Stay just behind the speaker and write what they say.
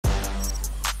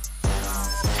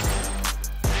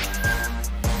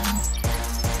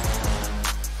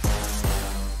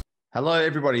Hello,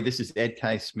 everybody. This is Ed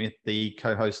K. Smith, the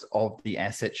co-host of the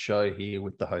Asset Show, here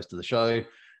with the host of the show,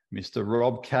 Mr.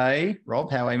 Rob Kay. Rob,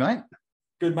 how are you, mate?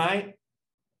 Good, mate.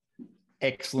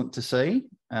 Excellent to see.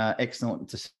 Excellent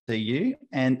to see you,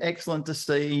 and excellent to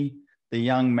see the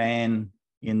young man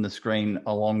in the screen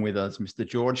along with us, Mr.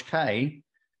 George Keay,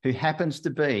 who happens to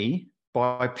be,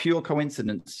 by pure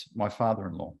coincidence, my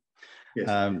father-in-law.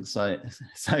 Yes.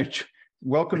 So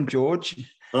welcome, George.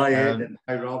 Hi, Ed.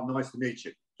 Hi, Rob. Nice to meet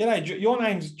you. G'day. Your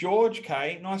name's George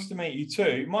Keay. Nice to meet you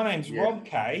too. My name's Rob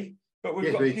Keay, but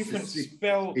we've got different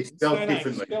spelled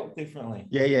differently.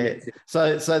 Yeah.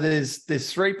 So there's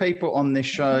three people on this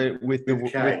show with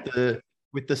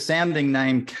the sounding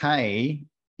name K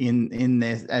in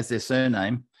their as their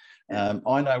surname.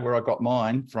 I know where I got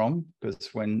mine from, because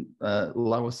when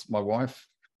Lois, my wife,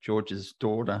 George's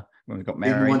daughter, when we got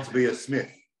married, didn't want to be a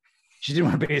Smith. She didn't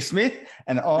want to be a Smith,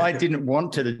 and I didn't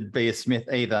want to be a Smith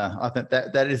either. I think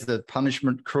that is the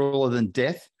punishment crueler than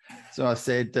death. So I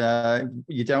said,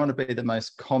 you don't want to be the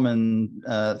most common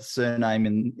surname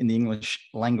in the English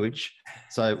language.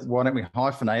 So why don't we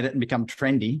hyphenate it and become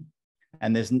trendy?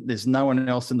 And there's no one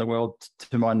else in the world,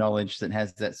 to my knowledge, that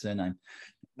has that surname.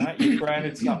 No, you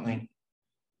branded something.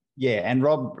 Yeah, and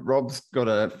Rob's got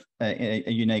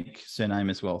a unique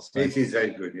surname as well. So it is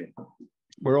very good, yeah.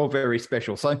 We're all very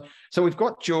special. So we've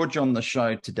got George on the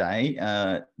show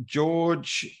today.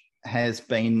 George has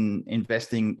been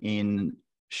investing in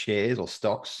shares or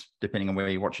stocks, depending on where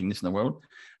you're watching this in the world,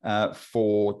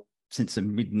 since the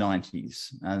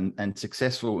mid-90s, and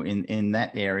successful in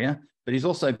that area. But he's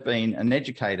also been an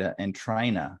educator and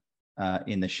trainer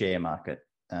in the share market,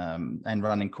 and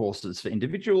running courses for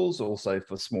individuals, also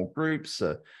for small groups,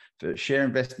 for share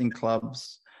investing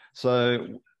clubs.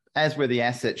 So as we're the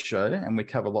Asset Show, and we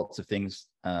cover lots of things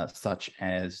such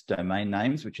as domain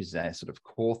names, which is our sort of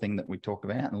core thing that we talk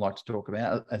about and like to talk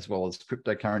about, as well as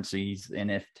cryptocurrencies,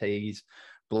 NFTs,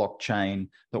 blockchain,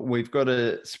 that we've got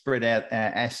to spread out our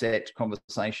asset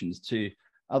conversations to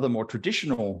other more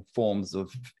traditional forms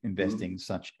of investing,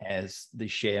 such as the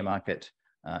share market,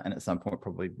 and at some point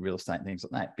probably real estate and things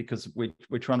like that, because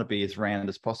we're trying to be as round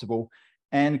as possible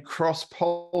and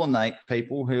cross-pollinate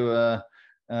people who are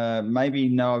maybe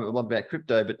know a lot about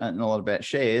crypto, but don't know a lot about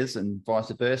shares, and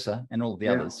vice versa, and all of the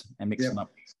others, and mix them up.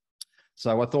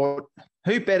 So I thought,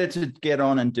 who better to get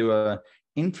on and do a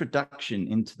introduction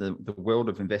into the world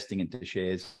of investing into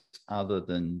shares other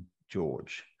than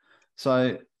George?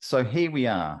 So here we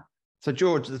are. So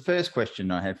George, the first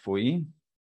question I have for you,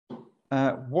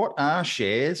 what are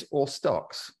shares or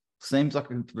stocks? Seems like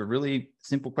a really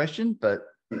simple question, but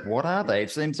what are they?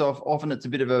 It seems often it's a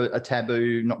bit of a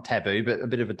taboo, not taboo, but a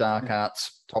bit of a dark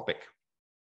arts topic.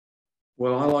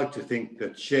 Well, I like to think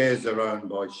that shares are owned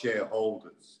by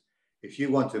shareholders. If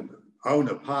you want to own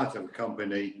a part of a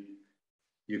company,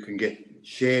 you can get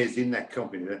shares in that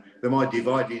company. They might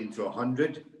divide it into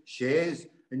 100 shares,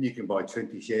 and you can buy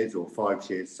 20 shares or 5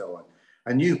 shares, so on.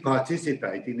 And you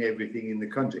participate in everything in the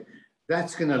country.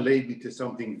 That's going to lead me to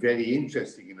something very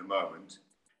interesting in a moment,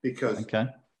 because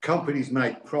companies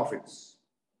make profits.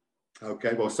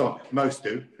 Okay, well, most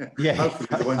do. Yeah. Hopefully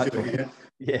the ones who are here.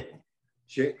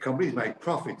 Yeah. Companies make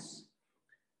profits,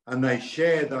 and they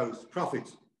share those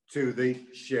profits to the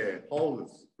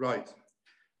shareholders. Right.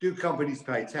 Do companies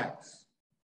pay tax?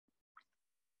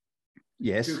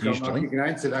 Yes, usually. You can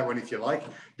answer that one if you like.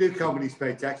 Do companies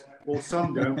pay tax? Well,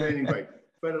 some don't, but anyway.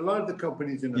 But a lot of the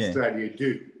companies in Australia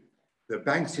do. The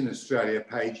banks in Australia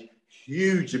pay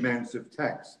huge amounts of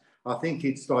tax. I think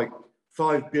it's like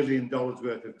 $5 billion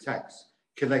worth of tax.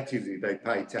 Collectively, they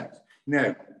pay tax.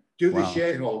 Now, do the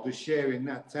shareholders share in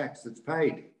that tax that's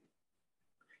paid?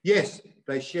 Yes,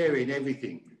 they share in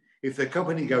everything. If the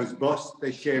company goes bust,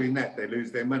 they share in that. They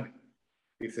lose their money.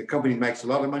 If the company makes a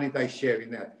lot of money, they share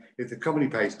in that. If the company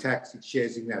pays tax, it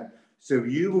shares in that. So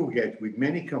you will get, with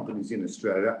many companies in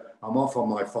Australia, I'm off on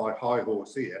my high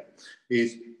horse here,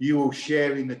 is you will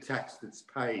share in the tax that's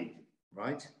paid,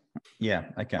 right? Yeah,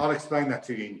 okay. I'll explain that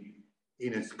to you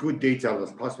in as good detail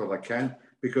as possible I can,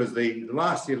 because the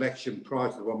last election prior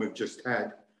to the one we've just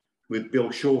had with Bill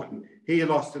Shorten, he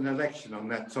lost an election on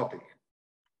that topic.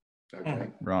 Okay.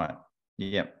 Right.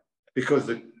 Yep. Because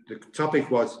the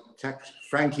topic was tax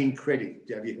franking credit.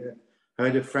 Have you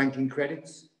heard of franking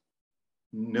credits?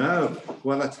 No.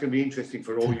 Well, that's going to be interesting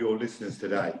for all your listeners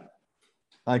today.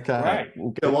 Okay. Right.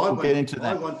 We'll get into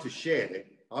that. I want to share it.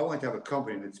 I want to have a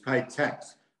company that's paid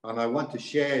tax, and I want to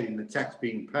share in the tax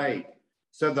being paid,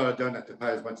 so that I don't have to pay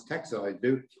as much tax as I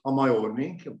do on my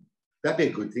ordinary income. That'd be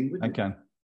a good thing, wouldn't it? Okay.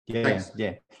 Yeah, Thanks.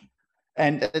 yeah.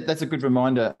 And that's a good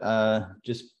reminder,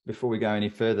 just before we go any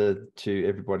further, to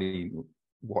everybody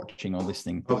watching or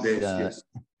listening. Oh, yes.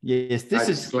 Yes, this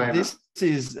is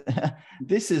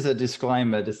a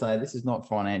disclaimer to say this is not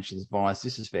financial advice.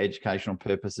 This is for educational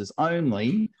purposes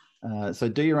only. So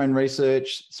do your own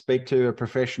research, speak to a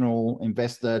professional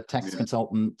investor, tax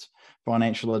consultant,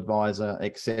 financial advisor,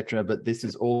 etc. But this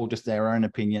is all just our own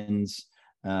opinions.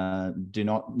 Do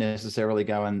not necessarily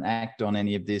go and act on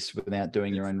any of this without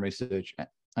doing your own research.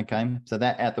 Okay, so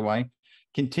that out the way.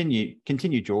 Continue,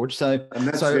 George. And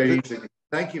that's very interesting.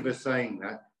 Thank you for saying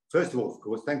that. First of all, of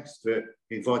course, thanks for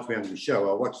inviting me on the show.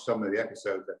 I watched some of the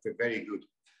episodes. They're very good.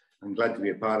 I'm glad to be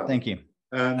a part of it. Thank you.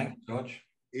 Thank you, George.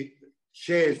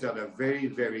 Shares are a very,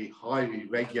 very highly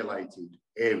regulated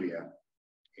area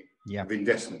of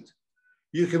investment.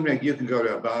 You can go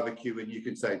to a barbecue and you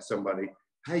can say to somebody,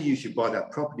 hey, you should buy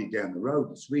that property down the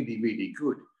road. It's really, really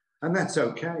good. And that's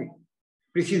okay.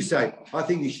 But if you say, I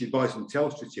think you should buy some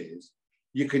Telstra shares,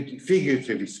 you could,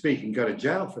 figuratively speaking, go to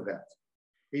jail for that.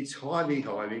 It's highly,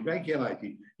 highly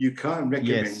regulated. You can't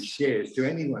recommend shares to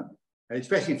anyone, and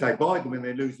especially if they buy them and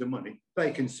they lose the money,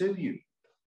 they can sue you.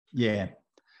 Yeah.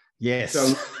 Yes.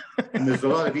 So, and there's a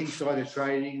lot of insider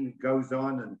trading that goes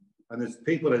on, and there's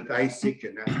people at ASIC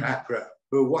and APRA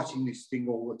who are watching this thing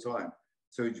all the time.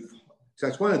 So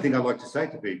that's one of the things I like to say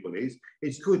to people is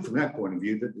it's good from that point of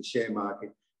view that the share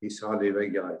market is highly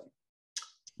regulated.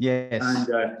 Yes,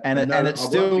 and it's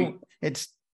still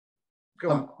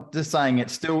I'm just saying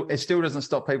it still doesn't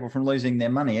stop people from losing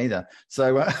their money either.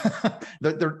 So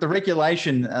the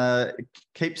regulation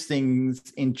keeps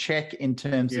things in check in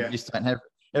terms of you just don't have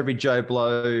every Joe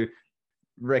Blow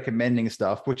recommending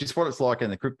stuff, which is what it's like in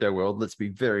the crypto world. Let's be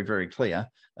very, very clear.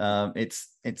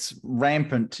 It's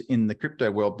rampant in the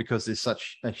crypto world because there's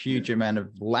such a huge amount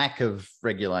of lack of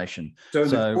regulation. So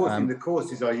in the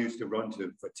courses I used to run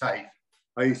for TAFE,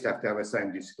 I used to have the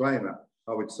same disclaimer.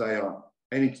 I would say,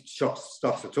 any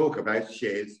stuff to talk about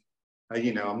shares,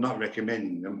 I'm not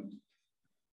recommending them.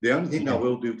 The only thing I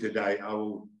will do today, I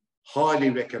will highly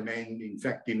recommend, in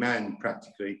fact, demand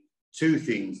practically 2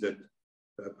 things that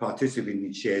participating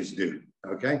in shares do.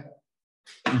 Okay?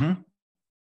 Mm-hmm. Do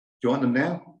you want them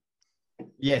now?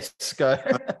 Yes, go.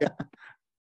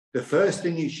 The first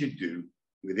thing you should do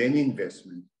with any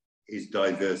investment is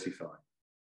diversify.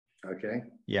 Okay?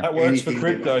 Yeah. That works for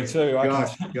crypto too.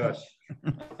 Gosh.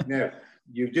 Now,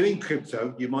 you're doing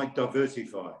crypto, you might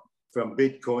diversify from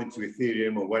Bitcoin to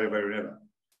Ethereum or whatever.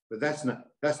 But that's not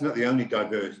the only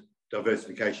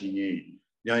diversification you need.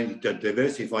 You need to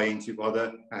diversify into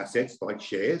other assets like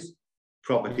shares,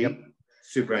 property,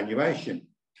 superannuation.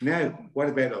 Now, what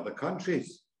about other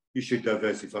countries? You should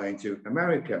diversify into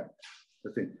America.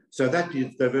 So that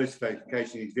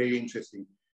diversification is very interesting.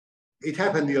 It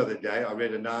happened the other day. I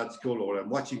read an article or I'm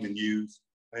watching the news,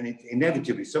 and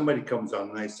inevitably somebody comes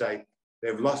on and they say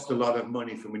they've lost a lot of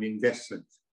money from an investment.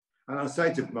 And I'll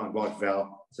say to my wife, Val,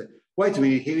 I say, wait a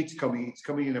minute, here it's coming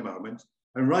in a moment.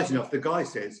 And right enough, the guy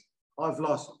says, I've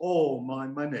lost all my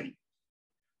money.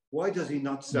 Why does he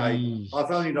not say,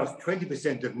 I've only lost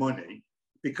 20% of money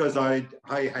because I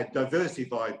had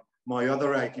diversified my other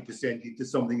 80% into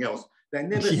something else? They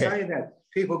never say that.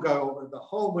 People go, the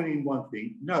whole money in one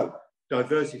thing. No,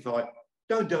 diversify.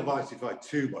 Don't diversify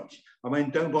too much. I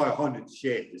mean, don't buy 100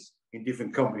 shares in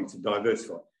different companies to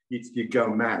diversify. You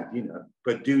go mad,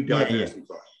 but do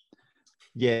diversify.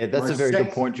 Yeah, that's a very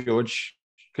good point, George,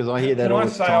 because I hear that all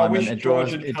the time and it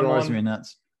drives me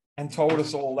nuts. And told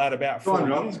us all that about 4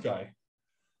 years ago.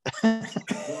 What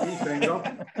are you saying, Rob?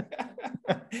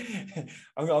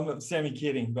 I'm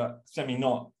semi-kidding, but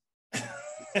semi-not.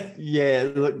 Yeah,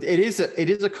 look, it is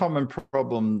a common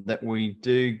problem that we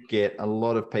do get a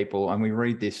lot of people, and we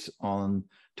read this on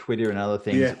Twitter and other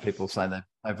things that people say that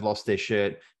they've lost their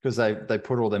shirt because they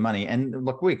put all their money. And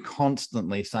look, we're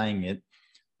constantly saying it.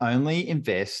 Only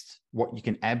invest what you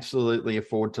can absolutely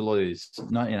afford to lose.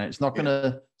 No, it's not going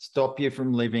to stop you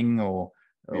from living or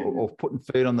putting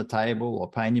food on the table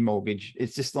or paying your mortgage.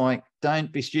 It's just like,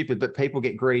 don't be stupid. But people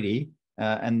get greedy.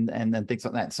 And things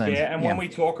like that. So, when we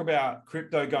talk about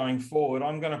crypto going forward,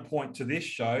 I'm going to point to this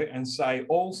show and say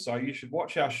also you should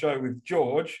watch our show with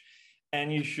George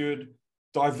and you should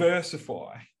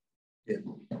diversify. Yeah,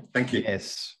 thank you.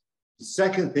 Yes. The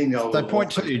second thing I'll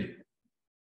point to,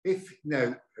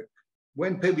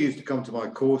 when people used to come to my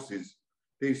courses,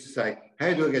 they used to say,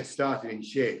 how do I get started in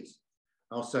shares?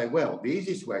 I'll say, well, the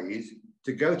easiest way is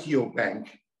to go to your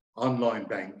bank, online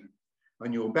bank,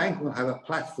 and your bank will have a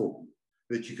platform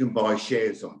that you can buy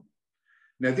shares on.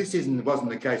 Now, this wasn't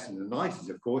the case in the 90s,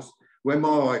 of course, when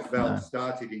my wife Val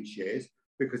started in shares,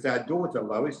 because our daughter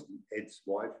Lois, Ed's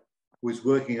wife, was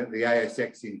working at the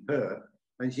ASX in Perth,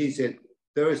 and she said,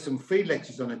 there are some free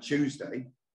lectures on a Tuesday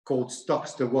called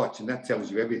Stocks to Watch, and that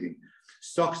tells you everything.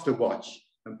 Stocks to Watch,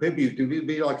 and people, there'd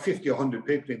be like 50 or 100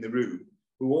 people in the room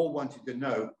who all wanted to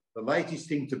know the latest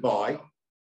thing to buy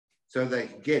so they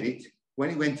could get it. When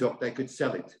it went up, they could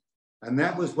sell it. And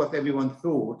that was what everyone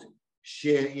thought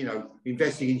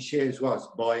investing in shares was: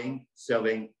 buying,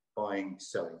 selling, buying,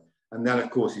 selling. And that, of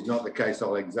course, is not the case.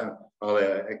 I'll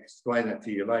explain that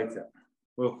to you later.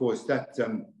 Well, of course, that,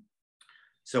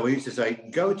 so we used to say,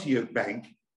 go to your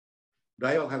bank.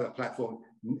 They'll have a platform.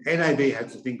 NAB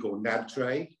has a thing called NAB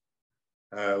Trade.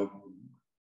 ANZ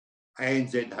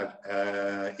have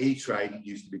E-Trade, it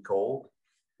used to be called.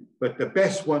 But the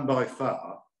best one by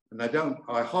far, and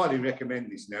I highly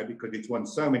recommend this now because it's won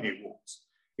so many awards,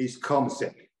 is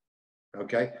CommSec.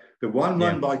 Okay? The one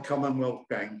run by Commonwealth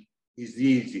Bank is the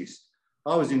easiest.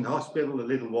 I was in hospital a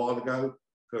little while ago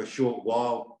for a short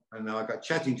while, and I got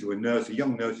chatting to a nurse, a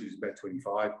young nurse who was about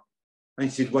 25,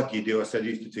 and she said, what do you do? I said, I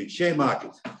used to teach share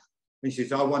markets. And she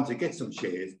says, I want to get some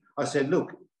shares. I said,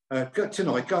 look,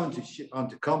 tonight, go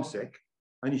onto CommSec,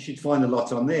 and you should find a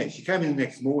lot on there. She came in the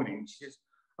next morning, and she says,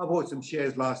 I bought some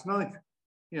shares last night,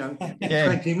 in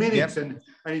 20 minutes, and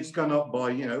it's gone up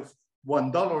by,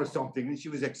 $1 or something, and she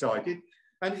was excited.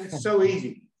 And it's so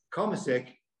easy. CommSec,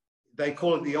 they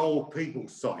call it the old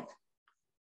people's site.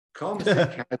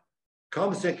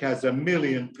 CommSec has 1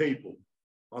 million people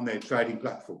on their trading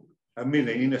platform, 1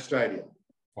 million in Australia.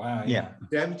 Wow. Yeah.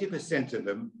 70% of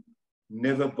them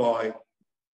never buy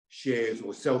shares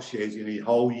or sell shares in a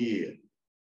whole year.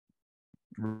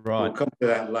 Right. We'll come to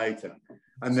that later.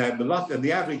 And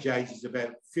the average age is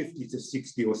about 50 to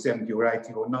 60 or 70 or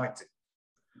 80 or 90.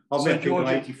 I've met people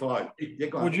 85.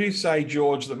 Would you say,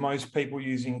 George, that most people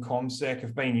using CommSec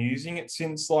have been using it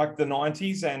since like the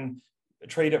 90s and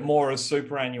treat it more as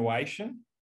superannuation?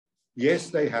 Yes,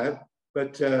 they have.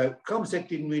 But CommSec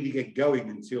didn't really get going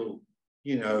until,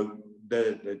 the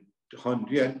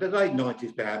late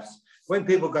 90s, perhaps, when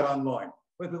people got online,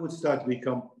 when people started to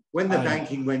become, when the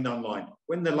banking went online,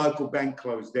 when the local bank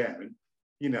closed down,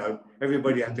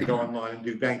 everybody had to go online and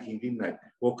do banking, didn't they?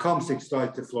 Well, CommSec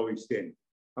started to flourish then.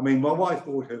 I mean, my wife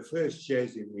bought her first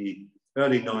shares in the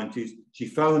early 90s. She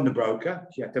phoned the broker.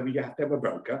 You have to have a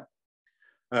broker.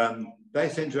 They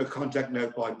sent her a contact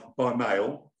note by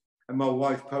mail, and my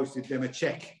wife posted them a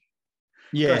check.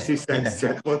 Yeah. Things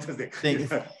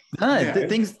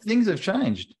have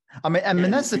changed. I mean,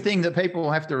 that's the thing that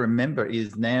people have to remember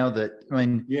is now that,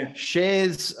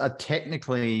 shares are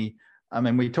technically,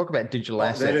 we talk about digital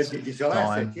assets. They're a digital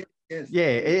asset, yes.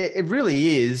 Yeah, it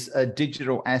really is a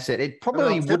digital asset. It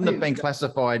probably wouldn't have been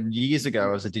classified years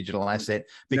ago as a digital asset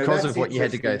because of what you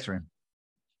had to go through.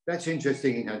 That's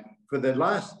interesting. For the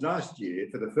last year,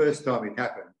 for the first time it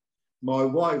happened, my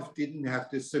wife didn't have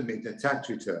to submit a tax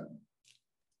return.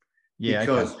 Yeah,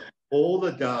 because all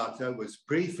the data was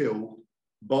pre-filled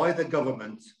by the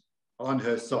government on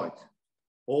her site.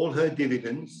 All her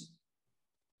dividends,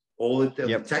 all the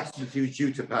tax that she was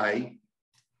due to pay,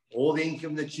 all the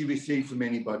income that she received from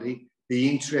anybody, the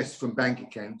interest from bank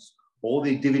accounts, all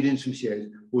the dividends from shares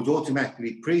was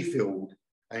automatically pre-filled,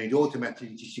 and it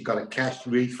automatically, she got a cash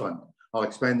refund. I'll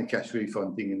explain the cash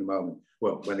refund thing in a moment,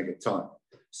 well, when I get time.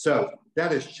 So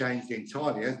that has changed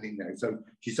entirely, hasn't it now? So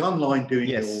she's online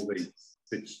doing all the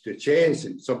shares,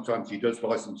 and sometimes she does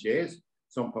buy some shares,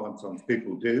 sometimes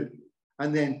people do.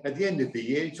 And then at the end of the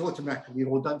year, it's automatically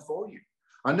all done for you.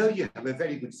 I know you have a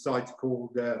very good site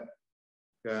called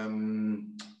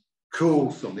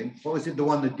Cool something. What was it? The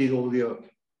one that did all your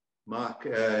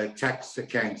tax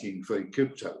accounting for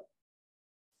crypto?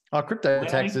 Oh,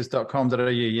 cryptotaxes.com.au,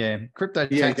 yeah.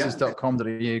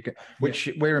 Cryptotaxes.com.au, which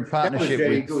we're in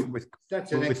partnership with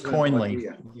Coinly.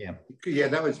 Yeah,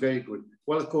 that was very good.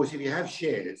 Well, of course, if you have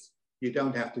shares, you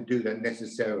don't have to do that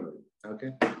necessarily.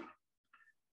 Okay.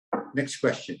 Next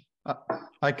question.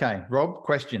 Okay, Rob,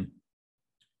 question.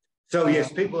 So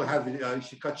yes, people have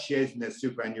should cut shares in their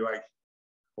superannuation,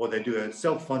 or they do a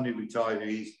self-funded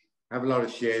retirees, have a lot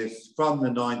of shares from the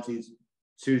 90s,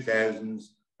 2000s.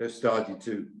 They've started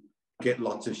to get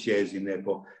lots of shares in their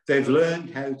book. They've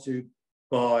learned how to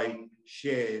buy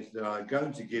shares that are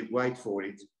going to give, wait for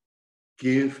it,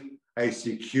 give a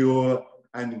secure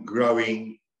and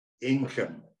growing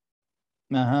income.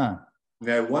 Now,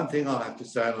 one thing I'll have to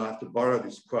say, and I'll have to borrow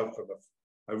this quote from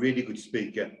a really good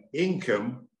speaker,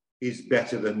 income is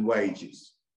better than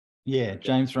wages. Yeah,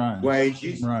 James Rohn.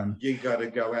 Wages, you got to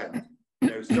go out.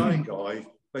 Sorry, guys,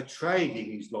 but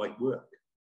trading is like work.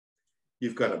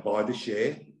 You've got to buy the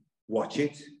share, watch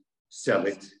it, sell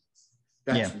it.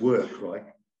 That's work, right?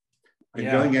 And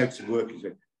going out to work is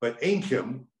it. But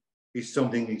income is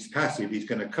something that's passive. It's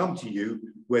going to come to you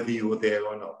whether you are there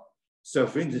or not. So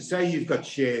for instance, say you've got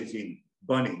shares in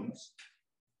Bunnings.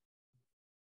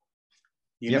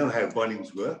 You know how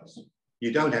Bunnings works.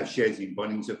 You don't have shares in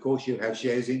Bunnings, of course, you have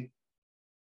shares in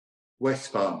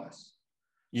Wesfarmers.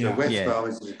 So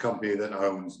Wesfarmers is a company that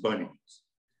owns Bunnings.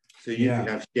 So you can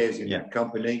have shares in that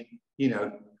company. You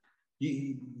know,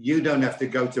 you don't have to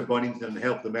go to Bunnings and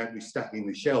help them out with stacking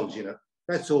the shelves, you know.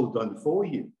 That's all done for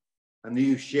you. And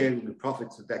you share in the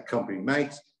profits that that company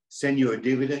makes, send you a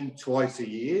dividend twice a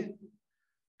year.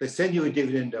 They send you a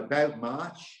dividend about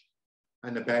March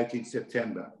and about in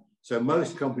September. So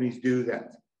most companies do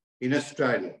that. In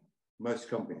Australia, most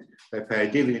companies, they pay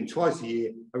a dividend twice a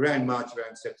year, around March,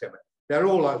 around September. They're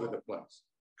all over the place.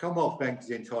 Commonwealth Bank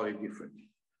is entirely different.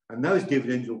 And those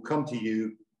dividends will come to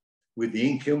you with the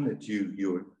income that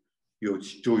you're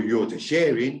to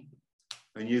share in,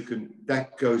 and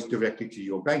that goes directly to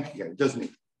your bank account, doesn't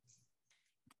it?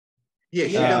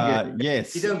 Yes,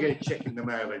 you don't get a check in the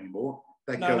mail anymore.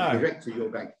 That goes direct to your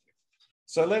bank account.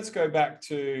 So let's go back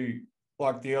to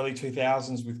like the early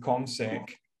 2000s with CommSec.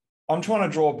 I'm trying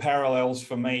to draw parallels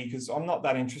for me because I'm not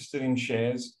that interested in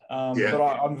shares, but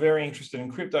I'm very interested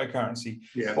in cryptocurrency.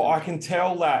 Yeah. But I can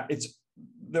tell that it's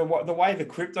the way the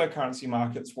cryptocurrency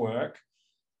markets work,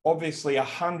 obviously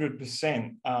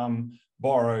 100%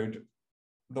 borrowed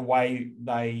the way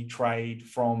they trade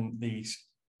from the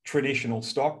traditional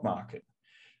stock market.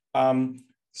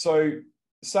 So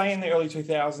say in the early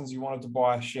 2000s, you wanted to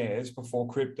buy shares before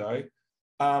crypto,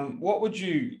 what would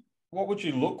you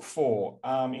look for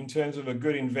in terms of a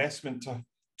good investment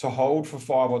to hold for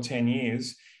 5 or 10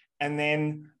 years? And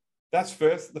then that's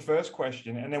the first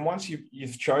question. And then once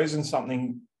you've chosen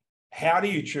something, how do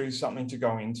you choose something to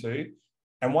go into?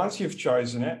 And once you've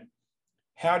chosen it,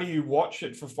 how do you watch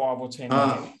it for 5 or 10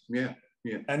 years?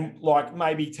 Yeah. And like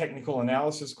maybe technical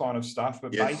analysis kind of stuff,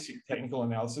 but basic technical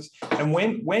analysis. And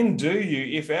when do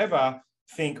you, if ever,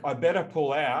 think I better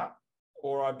pull out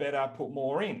or I better put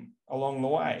more in along the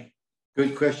way?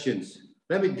 Good questions.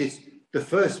 The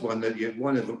first one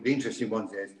one of the interesting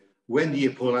ones is, when do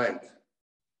you pull out?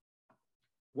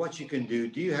 What you can do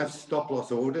you have stop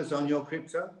loss orders on your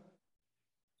crypto?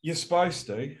 You're supposed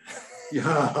to.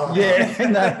 Well,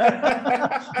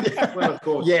 of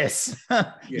course. Yes.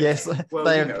 Yes. Well,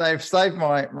 they've saved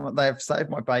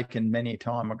my bacon many a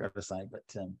time, I've got to say. But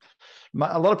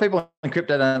a lot of people in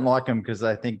crypto don't like them because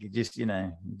they think you just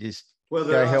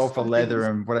go hell for leather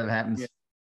and whatever happens. Yeah.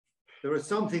 There are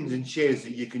some things in shares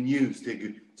that you can use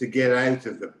to get out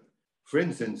of them. For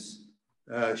instance,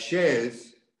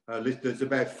 shares, there's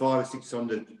about 500 or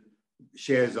 600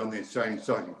 shares on the Australian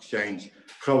Stock Exchange,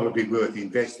 probably worth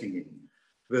investing in.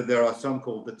 But there are some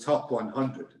called the top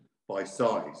 100 by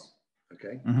size,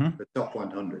 okay? The top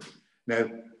 100. Now,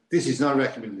 this is not a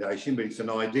recommendation, but it's an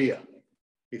idea.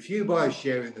 If you buy a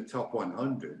share in the top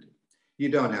 100, you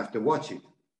don't have to watch it.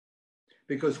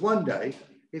 Because one day,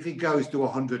 if it goes to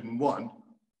 101,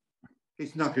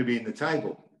 it's not going to be in the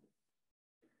table.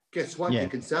 Guess what? You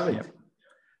can sell it. Yep.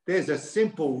 There's a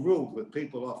simple rule that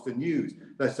people often use.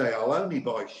 They say, I'll only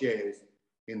buy shares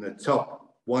in the top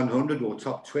 100 or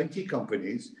top 20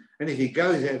 companies. And if it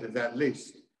goes out of that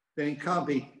list, then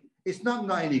it's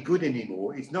not any good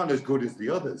anymore. It's not as good as the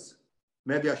others.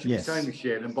 Maybe I should be selling the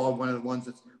share and buy one of the ones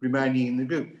that's remaining in the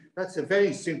group. That's a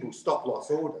very simple stop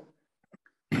loss order.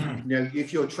 Now,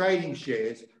 if you're trading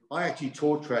shares, I actually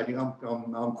taught trading. I'm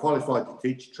qualified to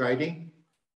teach trading.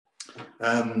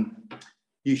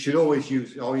 You should always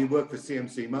use, you work for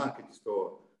CMC Markets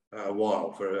for a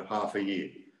while, for half a year.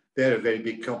 They're a very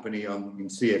big company in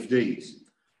CFDs.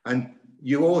 And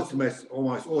you almost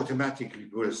automatically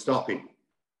put a stop in.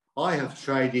 I have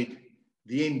traded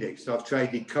the index. I've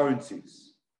traded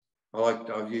currencies. I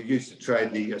used to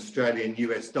trade the Australian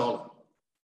US dollar.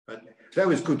 That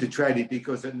was good to trade it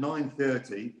because at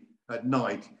 9:30 at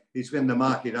night is when the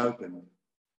market opened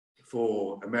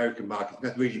for American markets.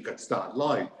 That's where you got to start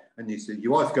live. And you said,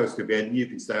 your wife goes to bed and you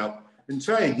can stay up and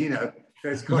trade,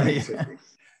 that's quite interesting.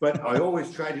 But I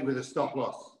always traded with a stop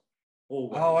loss.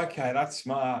 Always. Oh, okay, that's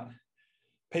smart.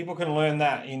 People can learn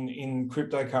that in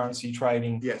cryptocurrency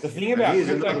trading. Yes. The thing about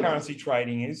cryptocurrency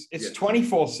trading is it's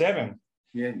 24/7.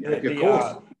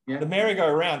 The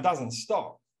merry-go-round doesn't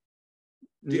stop.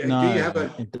 Do you have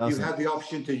the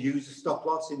option to use a stop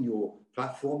loss in your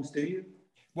platforms, do you?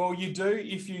 Well, you do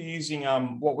if you're using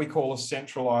what we call a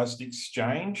centralized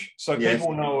exchange. So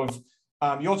people know of,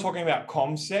 you're talking about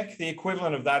CommSec. The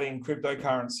equivalent of that in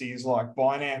cryptocurrency is like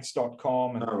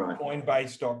Binance.com and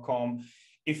Coinbase.com.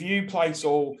 If you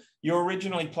you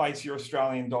originally place your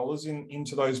Australian dollars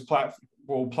into those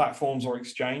platforms or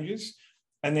exchanges,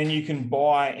 and then you can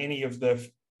buy any of the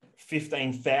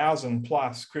 15,000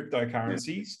 plus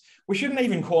cryptocurrencies. We shouldn't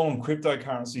even call them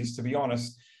cryptocurrencies, to be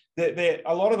honest. A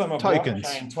lot of them are tokens.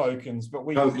 Blockchain tokens, but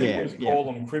we call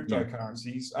them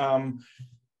cryptocurrencies.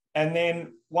 And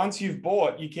then once you've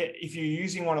bought, if you're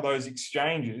using one of those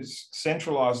exchanges,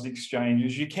 centralized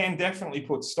exchanges, you can definitely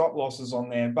put stop losses on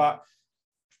there. But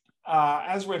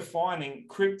as we're finding,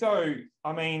 crypto,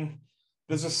 I mean,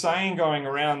 there's a saying going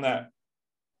around that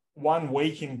 1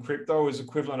 week in crypto is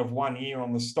equivalent of 1 year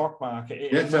on the stock market.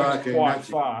 It moves quite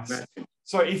fast.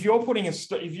 So if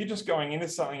you're just going into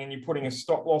something and you're putting a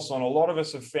stop loss on, a lot of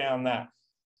us have found that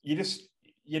you're just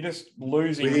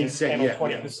losing 10 or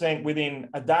 20% within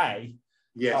a day.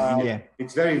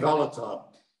 It's very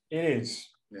volatile. It is.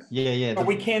 Yeah. But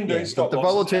we can do stop losses. The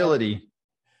volatility.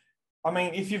 I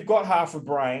mean, if you've got half a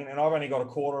brain, and I've only got a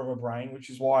quarter of a brain, which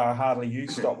is why I hardly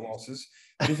use stop losses.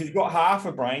 But if you've got half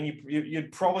a brain,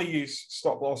 you'd probably use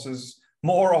stop losses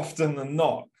more often than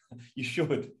not. You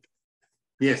should.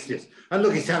 Yes. And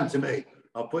look, it's happened to me.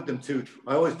 I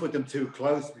always put them too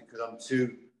close because I'm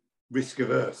too risk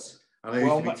averse. And I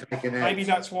used to be taken out. Maybe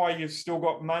that's why you've still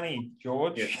got money,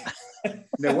 George. Yes.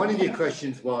 Now, one of your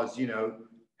questions was,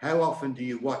 how often do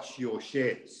you watch your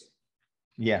shares?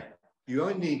 Yeah. You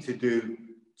only need to do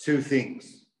 2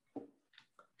 things.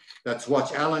 That's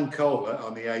watch Alan Kohler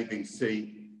on the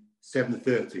ABC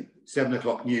 7:30, 7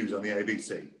 o'clock news on the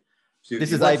ABC. So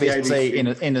this is ABC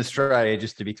in Australia,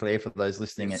 just to be clear for those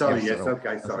listening. Sorry.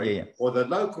 Yeah. Or the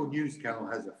local news channel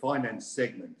has a finance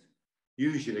segment,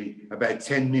 usually about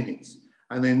 10 minutes.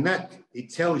 And then it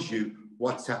tells you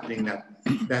what's happening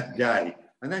that day.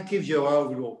 And that gives you an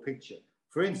overall picture.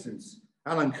 For instance,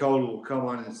 Alan Kohler will come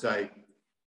on and say,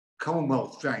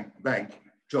 Commonwealth Bank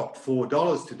dropped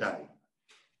 $4 today.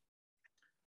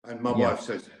 And my wife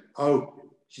says, oh,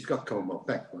 she's got Commonwealth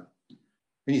Bank. And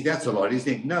you think that's a lot. You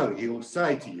think, no, he will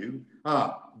say to you,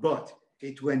 but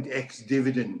it went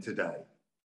ex-dividend today.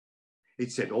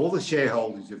 It said all the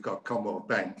shareholders who've got Commonwealth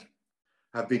Bank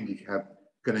have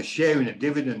going to share in a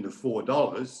dividend of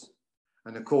 $4.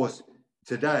 And of course,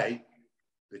 today,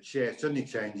 the chair suddenly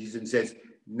changes and says,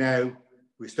 now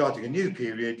we're starting a new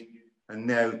period, and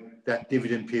now that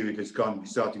dividend period has gone, we're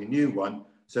starting a new one.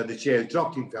 So the share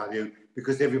dropped in value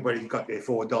because everybody's got their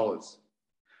 $4.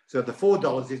 So the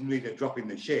 $4 isn't really a drop in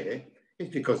the share,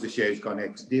 it's because the share's gone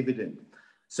ex-dividend.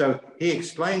 So he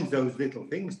explains those little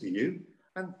things to you,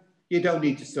 and you don't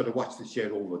need to sort of watch the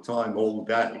share all the time, all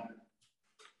day.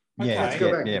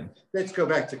 Let's go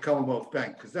back to Commonwealth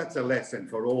Bank, because that's a lesson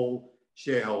for all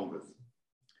shareholders.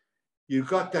 You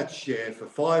got that share for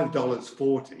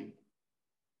 $5.40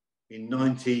 in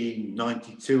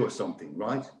 1992 or something,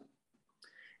 right?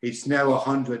 It's now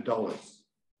 $100.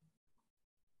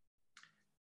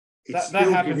 That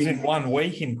happens in 1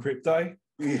 week in crypto.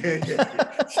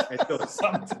 It does.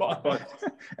 Sometimes.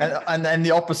 And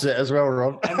the opposite as well,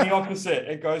 Rob. And the opposite.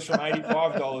 It goes from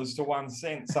 $85 to 1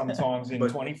 cent sometimes in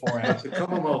 24 hours.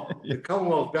 The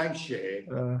Commonwealth Bank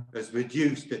share has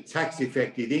reduced the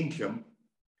tax-effective income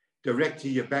direct to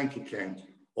your bank account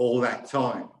all that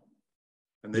time.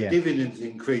 And the dividends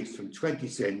increased from 20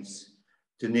 cents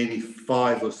to nearly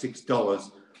 $5 or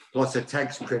 $6, plus a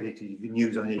tax credit you can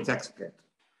use on your tax account.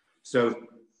 So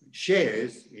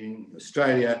shares in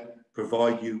Australia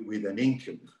provide you with an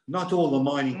income. Not all the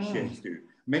mining shares do.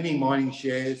 Many mining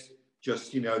shares,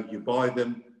 just, you buy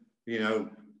them,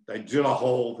 they drill a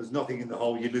hole, there's nothing in the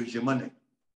hole, you lose your money.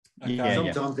 Okay.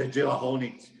 Sometimes they drill a hole in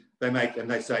it,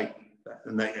 they say,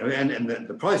 and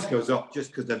the price goes up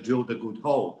just because they've drilled a good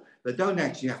hole. They don't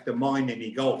actually have to mine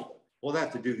any gold. All they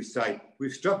have to do is say,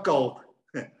 we've struck gold,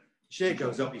 share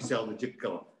goes up, you sell the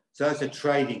gold. So that's a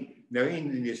trading. Now,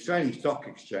 in the Australian Stock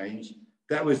Exchange,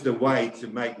 that was the way to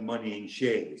make money in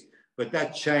shares. But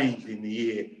that changed in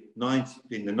the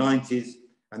 90s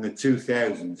and the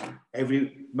 2000s.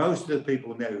 Most of the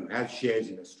people now who have shares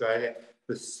in Australia,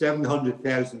 the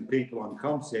 700,000 people on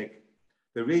CommSec,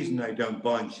 the reason they don't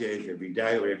buy shares every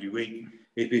day or every week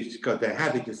is because they're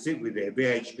happy to sit with their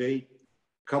BHP,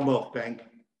 Commonwealth Bank,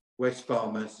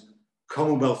 Wesfarmers,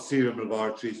 Commonwealth Serum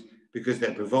Laboratories, because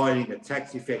they're providing a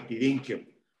tax-effective income,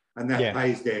 and that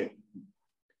pays their.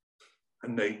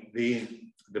 And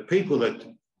the people that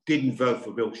didn't vote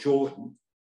for Bill Shorten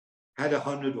had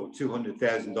 $100,000 or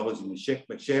 $200,000 in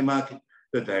the share market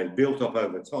that they had built up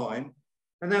over time,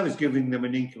 and that was giving them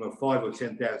an income of $5,000 or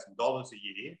 $10,000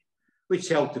 a year, which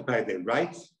helped to pay their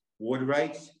rates, water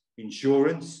rates,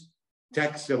 insurance,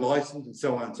 tax, license, and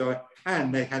so on and so on.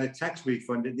 And they had a tax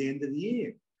refund at the end of the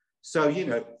year. So,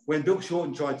 when Bill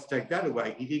Shorten tried to take that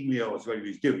away, he didn't realise what he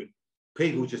was doing.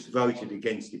 People just voted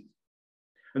against it.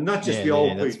 And not just the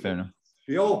old people.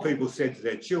 The old people said to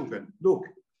their children, look,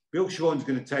 Bill Schwann's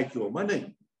going to take your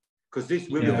money because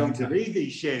we're going to leave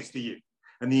these shares to you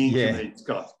and the income that it's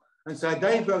got. And so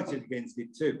they voted against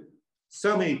it too.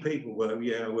 So many people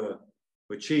were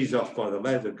cheesed off by the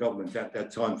Labour government at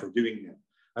that time for doing that.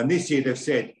 And this year they've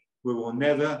said, we will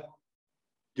never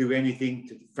do anything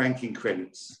to franking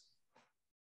credits.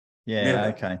 Yeah, never.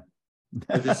 Okay.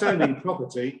 But the same in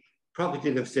property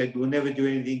they've said, we'll never do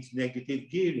anything to negative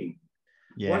gearing.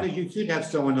 Yeah. Why don't you should have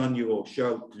someone on your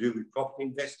show to do with property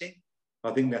investing?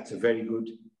 I think that's a very good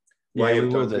way of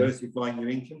diversifying your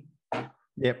income.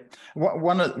 Yep.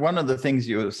 One of the things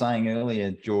you were saying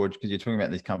earlier, George, because you're talking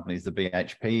about these companies, the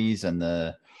BHPs and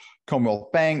the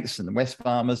Commonwealth Banks and the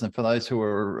Wesfarmers, and for those who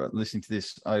are listening to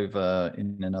this over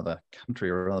in another country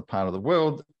or another part of the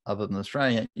world other than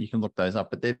Australia, you can look those up.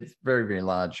 But they're very, very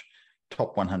large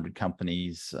top 100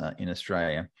 companies in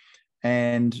Australia.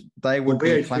 And they would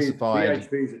be classified.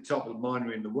 BHP is the top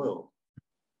miner in the world.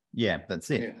 Yeah, that's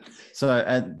it. Yeah.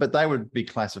 So, but they would be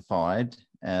classified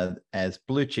as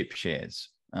blue chip shares.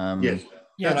 Yes.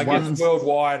 Yeah, and I guess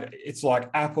worldwide, it's like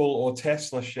Apple or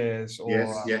Tesla shares or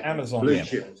Amazon blue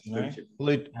shares.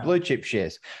 Blue chip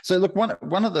shares. So, look,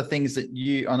 one of the things that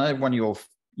I know one of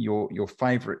your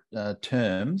favorite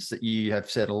terms that you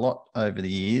have said a lot over the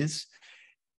years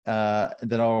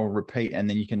that I'll repeat, and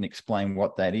then you can explain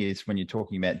what that is when you're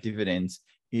talking about dividends,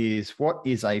 is what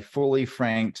is a fully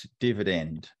franked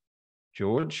dividend,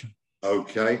 George?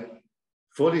 Okay.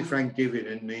 Fully franked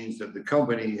dividend means that the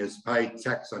company has paid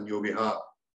tax on your behalf.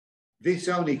 This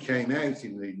only came out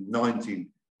in the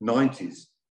 1990s.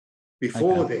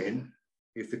 Before then,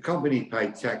 if the company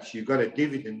paid tax, you got a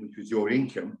dividend, which was your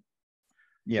income.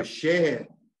 The share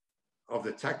of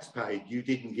the tax paid, you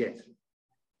didn't get.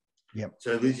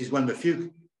 So this is one of the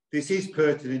few. This is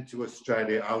pertinent to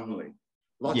Australia only.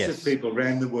 Lots of people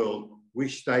around the world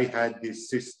wish they had this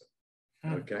system.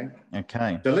 Okay.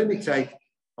 So let me take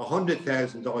a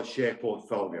 $100,000 share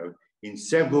portfolio in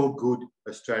several good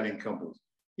Australian companies.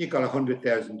 You've got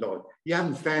 $100,000. You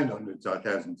haven't found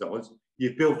 $100,000.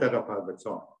 You've built that up over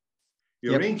time.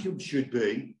 Your income should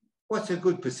be, what's a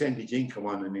good percentage income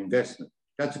on an investment?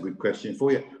 That's a good question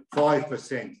for you.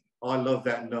 5%. I love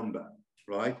that number,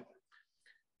 right?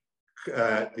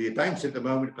 The banks at the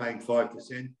moment are paying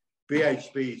 5%.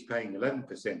 BHP is paying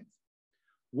 11%.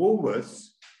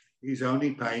 Woolworths is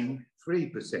only paying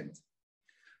 3%.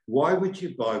 Why would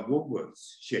you buy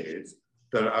Woolworths shares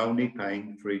that are only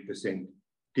paying 3%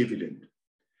 dividend?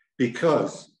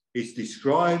 Because it's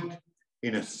described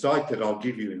in a site that I'll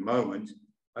give you in a moment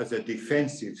as a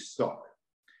defensive stock.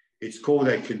 It's called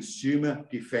a consumer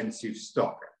defensive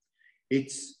stock.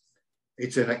 It's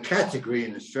in a category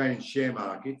in the Australian share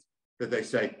market that they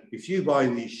say, if you buy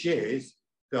these shares,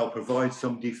 they'll provide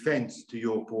some defense to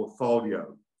your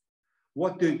portfolio.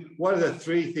 What are the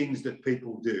three things that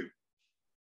people do?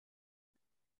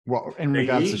 What, in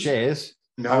regards to shares?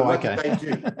 No, what do they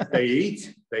do? They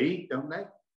eat, don't they?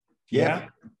 Yeah.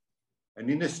 And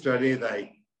in Australia,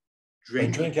 they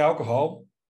drink. They drink alcohol.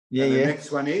 Yeah, and the next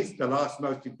one is, the last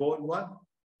most important one?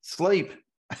 Sleep.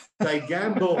 They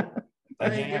gamble.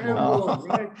 They gamble,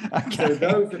 right? So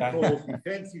those are called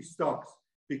defensive stocks,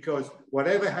 because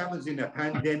whatever happens in a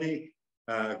pandemic,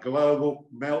 global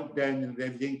meltdown and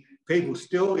everything, people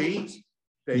still eat,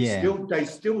 they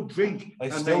still drink,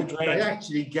 they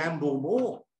actually gamble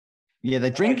more. Yeah, they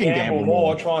drink and gamble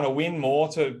more, trying to win more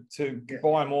to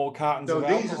buy more cartons of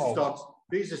alcohol.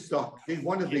 These are stocks.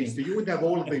 One of these, so you wouldn't have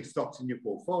all of these stocks in your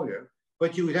portfolio,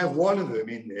 but you would have one of them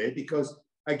in there because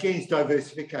against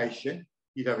diversification,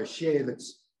 you'd have a share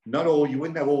that's not all, you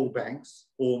wouldn't have all banks,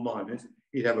 all miners,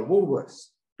 you'd have a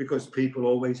Woolworths because people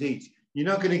always eat. You're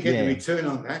not going to get a return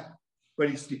on that, but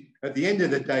it's at the end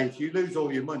of the day, if you lose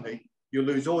all your money, you'll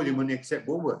lose all your money except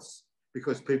Woolworths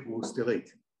because people will still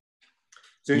eat.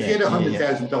 So if you had a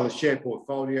 $100,000 share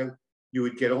portfolio, you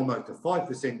would get almost a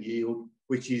 5% yield,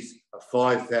 which is a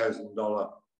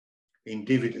 $5,000 in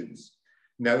dividends.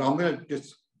 Now, I'm going to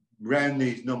just round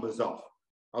these numbers off.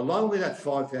 Along with that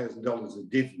 $5,000 of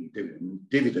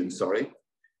dividend,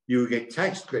 you will get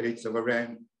tax credits of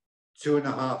around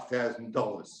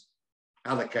 $2,500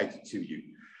 allocated to you.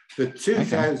 The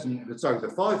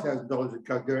 $5,000 would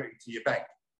go directly to your bank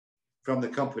from the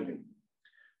company.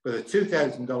 But the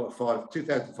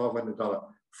 $2,500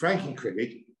 franking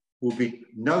credit will be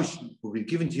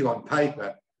given to you on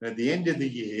paper, and at the end of the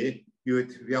year, you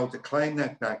would be able to claim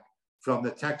that back from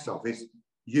the tax office,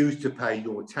 used to pay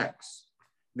your tax.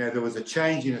 Now, there was a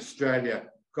change in Australia,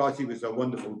 guys, it was a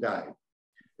wonderful day,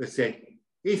 that said,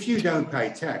 if you don't pay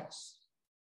tax,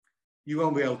 you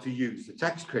won't be able to use the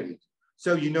tax credit.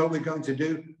 So you know what we're going to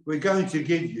do? We're going to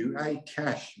give you a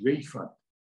cash refund.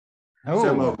 Oh.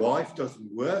 So my wife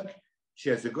doesn't work. She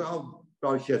has a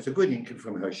good income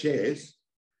from her shares.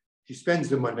 She spends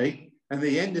the money, and at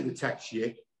the end of the tax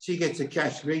year, she gets a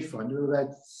cash refund of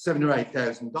about $7,000 or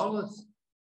 $8,000.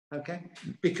 Okay,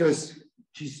 because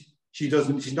she's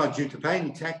not due to pay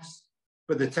any tax,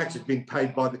 but the tax has been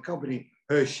paid by the company.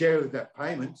 Her share of that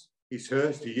payment is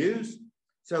hers to use,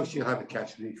 so she'll have a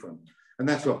cash refund, and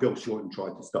that's what Bill Shorten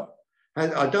tried to stop.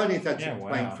 And I don't know if that's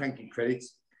paying franking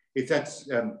credits, if that's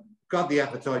got the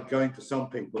appetite going for some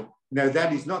people. Now,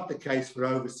 that is not the case for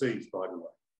overseas, by the way.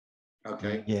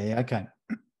 Okay. Yeah. Okay.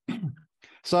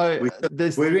 So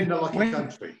we're in the lucky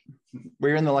country.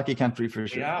 We're in the lucky country for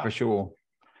sure.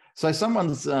 So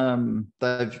someone's one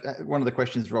of the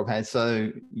questions Rob has.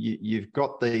 So you've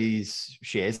got these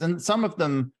shares, and some of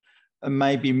them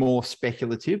may be more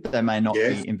speculative. They may not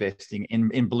be investing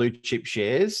in blue chip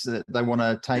shares. They want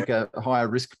to take a higher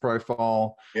risk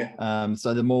profile. Yeah.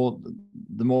 So the more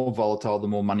volatile, the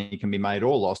more money can be made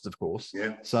or lost, of course.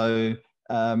 Yeah. So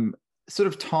sort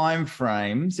of time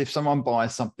frames. If someone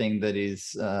buys something that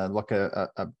is like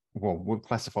we'll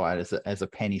classify it as a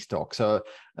penny stock. So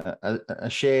a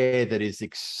share that is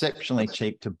exceptionally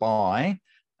cheap to buy.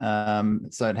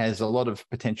 So it has a lot of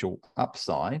potential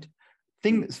upside.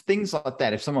 Things like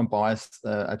that. If someone buys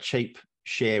a cheap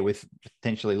share with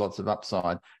potentially lots of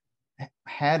upside,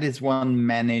 how does one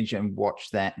manage and watch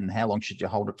that, and how long should you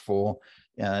hold it for,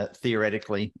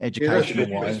 theoretically,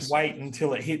 educational-wise? Just wait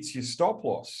until it hits your stop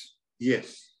loss.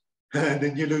 Yes, and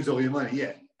then you lose all your money.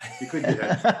 Yeah, you could do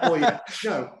that. Oh yeah,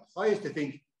 no. I used to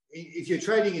think if you're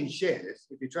trading in shares,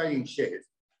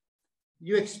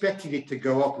 you expected it to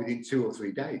go up within 2 or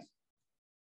 3 days.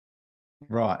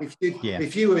 Right.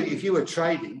 If you were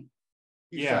trading,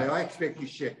 you say, I expect this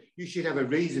share. You should have a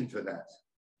reason for that.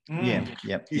 You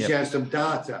should have some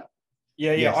data.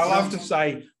 Yeah. I love to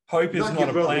say hope is not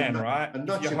a plan, right? And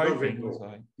not your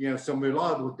brother-in-law. Some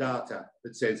reliable data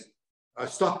that says a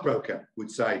stockbroker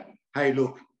would say, hey,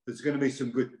 look, there's going to be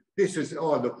some good. This was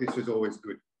always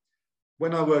good.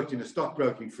 When I worked in a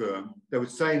stockbroking firm, they would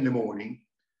say in the morning,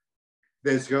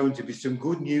 there's going to be some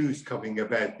good news coming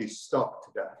about this stock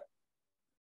today.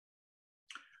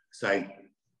 Say,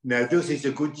 now this is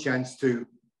a good chance to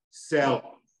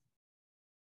sell.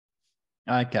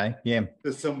 Okay, yeah.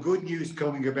 There's some good news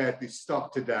coming about this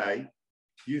stock today.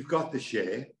 You've got the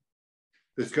share.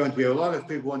 There's going to be a lot of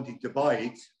people wanting to buy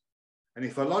it. And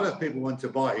if a lot of people want to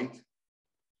buy it,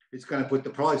 it's going to put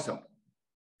the price up.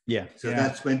 Yeah. So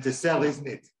that's when to sell, isn't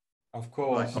it? Of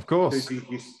course. Right. Of course.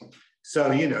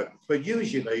 So, but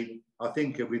usually I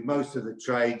think with most of the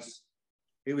trades,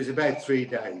 it was about 3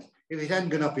 days. If it hadn't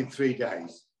gone up in 3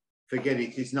 days, forget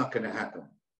it. It's not going to happen.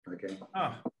 Okay.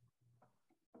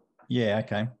 Yeah.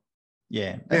 Okay.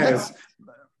 Yeah.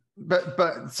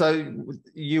 But so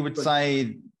you would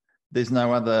say there's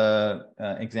no other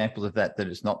examples of that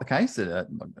it's not the case. That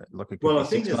look, it could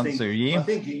be 6 months or a year. I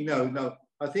think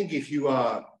I think if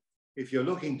you're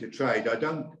looking to trade, I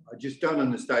just don't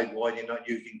understand why you're not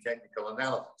using technical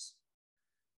analysis.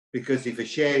 Because if a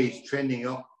share is trending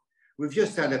up, we've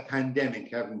just had a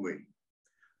pandemic, haven't we?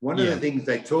 One of the things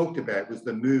they talked about was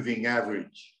the moving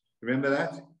average. Remember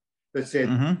that? They said,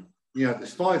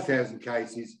 there's 5,000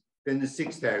 cases, then there's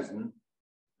 6,000,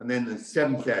 and then there's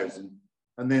 7,000,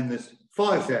 and then there's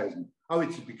 5,000. Oh,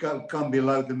 it's become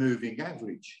below the moving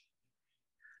average.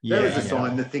 There is a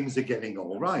sign that things are getting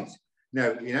all right.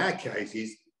 Now, in our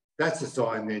cases, that's a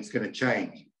sign that it's going to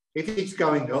change. If it's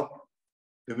going up,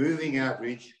 the moving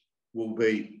average will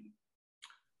be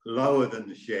lower than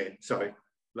the share,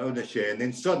 and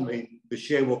then suddenly the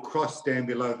share will cross down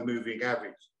below the moving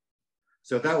average.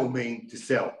 So that will mean to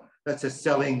sell. That's a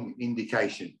selling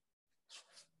indication.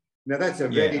 Now, that's a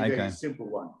very simple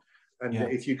one. And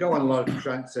if you go on a lot of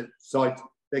transit sites,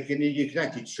 you can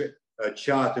actually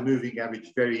chart the moving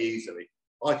average very easily.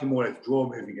 I can more or less draw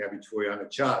a moving average for you on a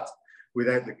chart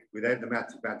without the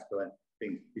mathematical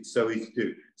thing. It's so easy to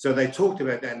do. So they talked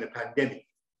about that in the pandemic,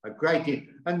 a great deal.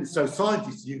 And so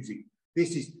scientists using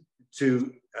this is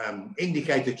to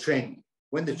indicate a trend.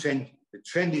 When the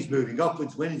trend is moving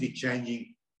upwards, when is it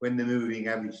changing? When the moving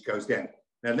average goes down.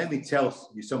 Now, let me tell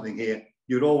you something here.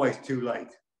 You're always too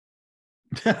late.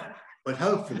 But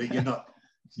hopefully you're not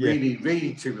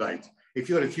really too late. If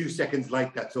you're a few seconds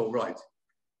late, that's all right.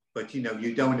 But, you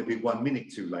don't want to be 1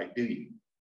 minute too late, do you?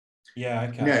 Yeah,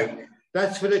 okay. Now,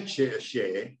 that's for the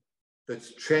share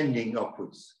that's trending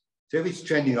upwards. So if it's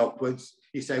trending upwards,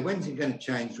 you say, when's it going to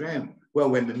change round? Well,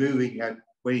 when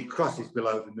it crosses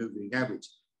below the moving average.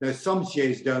 Now, some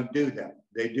shares don't do that.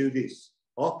 They do this.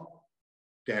 Up,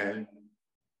 down,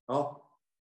 up,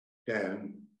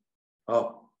 down,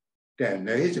 up, down.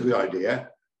 Now, here's a good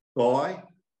idea. buy,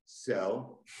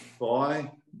 sell,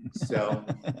 buy, sell,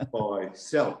 buy,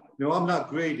 sell. Now, I'm not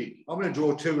greedy. I'm going to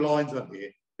draw 2 lines on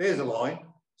here. There's a line.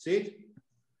 See it?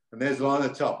 And there's a line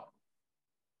at the top.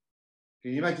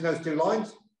 Can you imagine those 2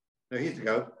 lines? Now, here's the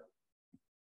go.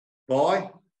 Buy,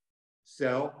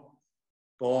 sell,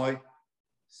 buy,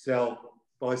 sell,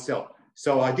 buy, sell.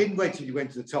 So I didn't wait till you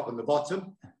went to the top and the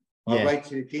bottom. I waited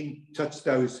till it didn't touch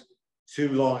those 2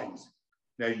 lines.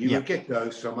 Now, you will get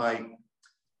those from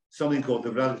something called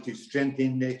the relative strength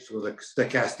index or the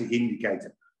stochastic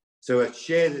indicator. So a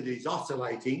share that is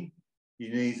oscillating, you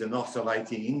need an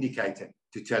oscillating indicator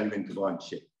to tell you when to buy and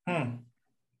share.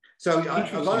 So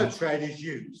a lot of traders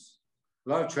use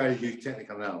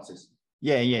technical analysis.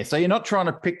 Yeah. So you're not trying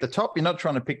to pick the top, you're not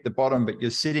trying to pick the bottom, but you're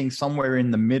sitting somewhere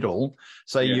in the middle.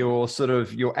 So you're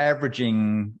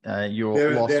averaging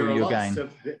your loss or your gain.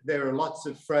 There are lots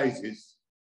of phrases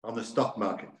on the stock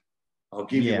market. I'll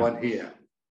give you one here.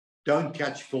 Don't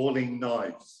catch falling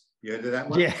knives. You heard of that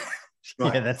one? Yeah.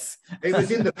 Right. Yeah, it was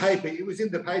in the paper. It was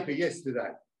in the paper yesterday.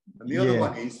 And the other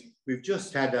one is we've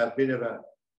just had a bit of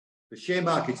the share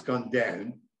market's gone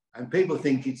down and people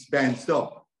think it's bounced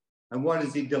up. And what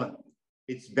has it done?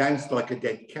 It's bounced like a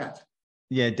dead cat.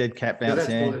 Yeah, dead cat bounce. So that's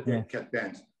called a dead cat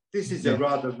bounce. This is a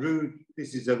rather rude.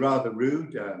 This is a rather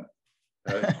rude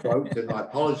quote, and I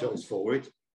apologise for it.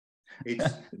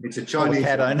 It's a Chinese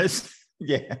cat owners.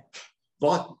 Yeah.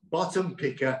 Bottom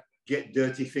picker, get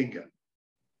dirty finger.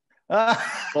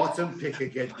 Bottom picker,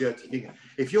 get dirty finger.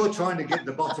 If you're trying to get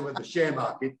the bottom of the share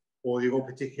market or your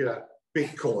particular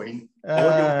Bitcoin, all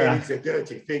you'll get is a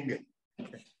dirty finger.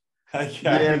 Okay.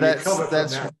 Yeah,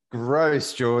 that's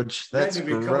gross, George. That's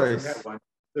gross. That one.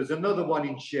 There's another one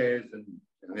in shares and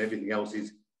everything else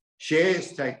is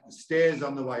shares take the stairs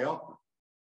on the way up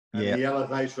and the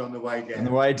elevator on the way down. On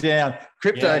the way down.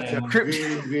 Crypto.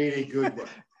 Really good one.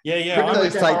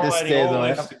 Cryptos take the stairs on the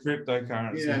way up to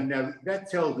cryptocurrency. You know, now that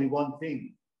tells me one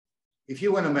thing. If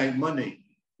you want to make money,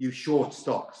 you short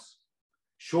stocks.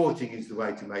 Shorting is the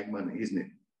way to make money, isn't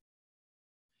it?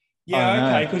 Yeah,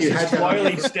 okay, because you're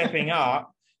slowly stepping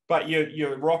up, but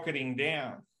you're rocketing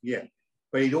down. Yeah,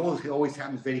 but it always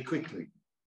happens very quickly.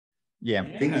 Yeah.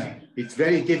 It's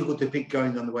very difficult to pick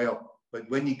going on the way up, but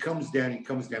when it comes down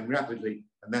rapidly,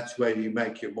 and that's where you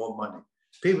make your more money.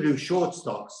 People who short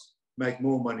stocks make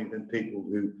more money than people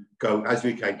who go, as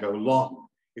we can, go long.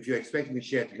 If you're expecting the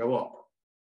share to go up,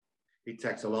 it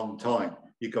takes a long time.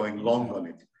 You're going long on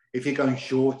it. If you're going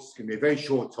short, it's going to be a very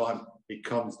short time, it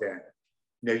comes down.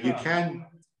 Now,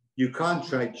 you can't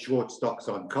trade short stocks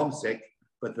on ComSec,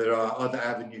 but there are other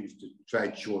avenues to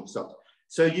trade short stocks.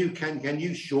 So can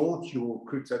you short your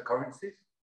cryptocurrencies?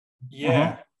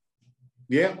 Yeah.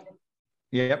 Yeah.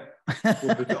 Yep.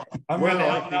 I've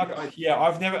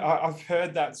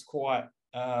heard that's quite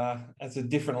that's a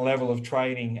different level of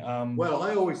trading. Well,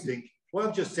 I always think what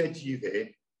I've just said to you there,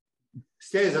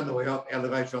 stairs on the way up,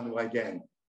 elevator on the way down.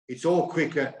 It's all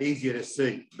quicker, easier to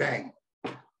see. Bang.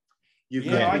 You've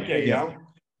got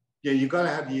to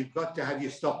have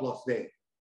your stop loss there.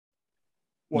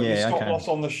 What, your stop loss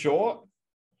on the short?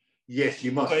 Yes,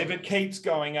 you must. So if it keeps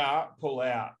going up, pull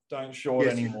out. Don't short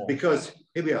anymore. Because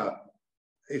here we are.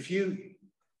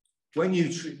 When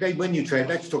you trade,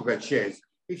 let's talk about shares.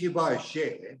 If you buy a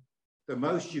share, the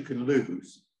most you can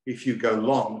lose if you go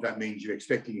long, that means you're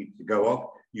expecting it to go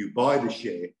up. You buy the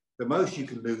share. The most you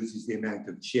can lose is the amount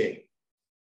of the share.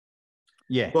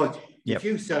 Yeah. But if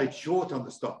you sell it short on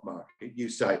the stock market, you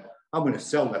say, I'm going to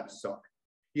sell that stock.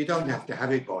 You don't have to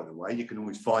have it, by the way. You can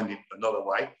always find it another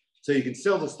way. So you can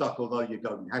sell the stock although you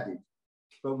don't have it.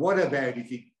 But what about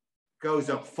if it goes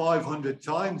up 500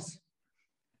 times?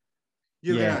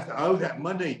 You're going to have to owe that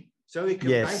money. So it can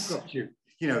bankrupt you.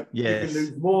 You know, you can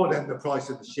lose more than the price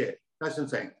of the share. That's what I'm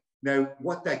saying. Now,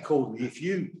 what that calls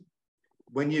me,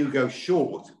 when you go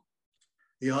short,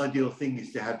 the ideal thing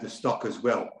is to have the stock as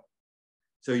well.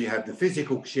 So you have the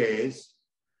physical shares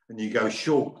and you go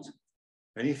short.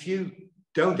 And if you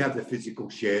don't have the physical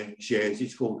shares,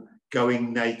 it's called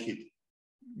going naked.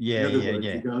 Yeah, You're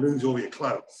going to lose all your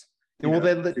clothes. Well,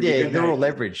 they're all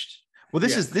leveraged. Well,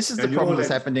 this is the problem that's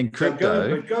happened in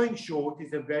crypto. Going short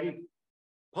is a very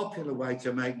popular way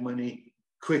to make money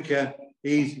quicker,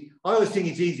 easy. I always think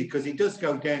it's easy because it does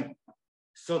go down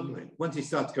suddenly once it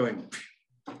starts going.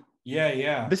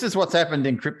 Yeah. This is what's happened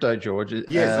in crypto, George.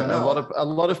 Yes, I know. A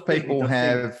lot of people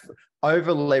have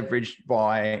over leveraged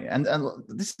by, and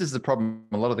this is the problem.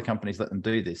 A lot of the companies let them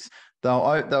do this.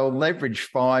 They'll leverage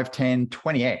 5, 10,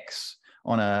 20x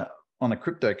on a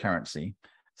cryptocurrency.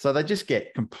 So they just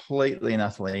get completely and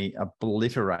utterly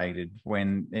obliterated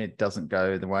when it doesn't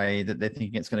go the way that they're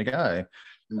thinking it's going to go.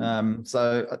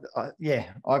 So yeah,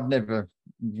 I've never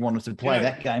wanted to play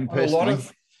that game personally.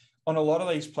 On a lot of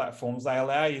these platforms, they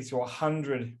allow you to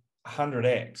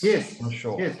 100x. Yes, I'm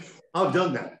sure. Yes, I've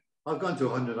done that. I've gone to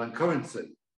 100 on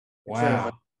currency.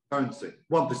 Wow. Currency,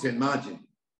 1% margin.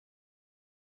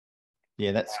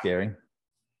 Yeah, that's scary.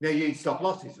 Now you need stop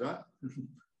losses, right?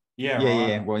 Yeah, yeah, right.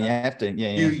 yeah. Well, you have to.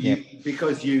 Yeah.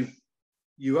 Because you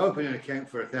open an account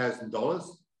for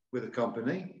 $1,000 with a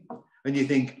company, and you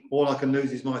think all I can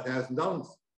lose is my $1,000.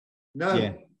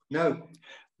 No.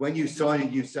 When you sign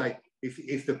it, you say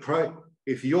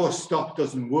if your stock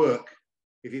doesn't work,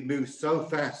 if it moves so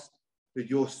fast that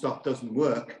your stock doesn't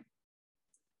work,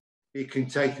 it can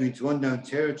take you into unknown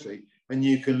territory, and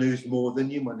you can lose more than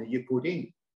your money you put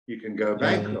in. You can go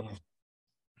bankrupt.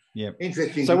 Yeah.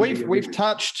 Interesting. So we've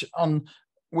touched on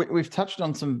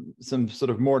some sort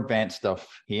of more advanced stuff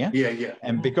here. Yeah.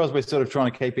 And because we're sort of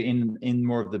trying to keep it in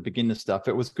more of the beginner stuff,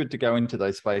 it was good to go into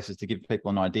those spaces to give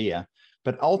people an idea.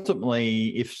 But ultimately,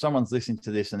 if someone's listening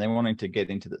to this and they're wanting to get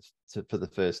into this for the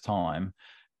first time,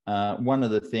 one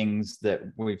of the things that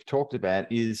we've talked about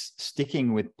is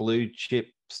sticking with blue chip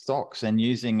stocks and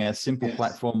using a simple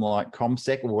platform like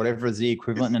ComSec or whatever is the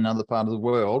equivalent in another part of the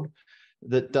world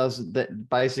that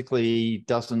basically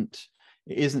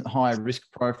isn't high risk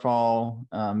profile.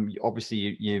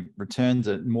 Obviously, your returns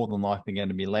are more than likely going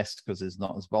to be less because it's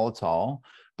not as volatile,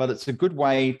 but it's a good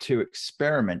way to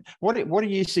experiment. What do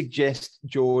you suggest,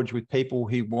 George, with people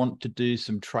who want to do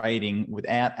some trading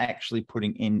without actually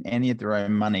putting in any of their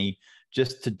own money,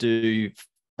 just to do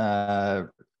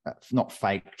not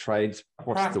fake trades?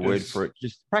 What's the word for it?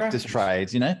 Just practice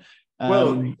trades, you know?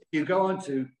 Well, you go on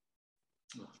to,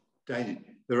 Daniel,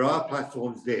 there are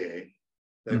platforms there.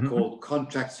 They're called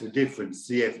contracts for difference,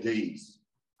 CFDs.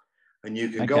 And you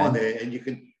can go on there and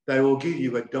they will give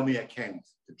you a dummy account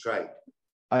to trade.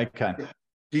 Okay.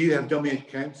 Do you have dummy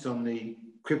accounts on the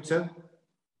crypto?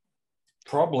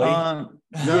 Probably. No.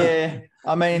 Yeah.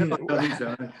 I mean,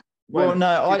 well,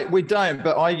 no, we don't,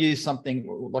 but I use something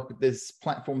like there's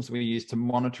platforms we use to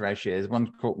monitor our shares.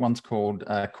 One's called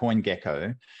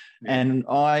CoinGecko. And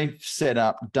I set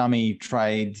up dummy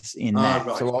trades in that.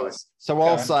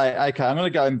 I'll say, okay, I'm going to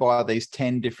go and buy these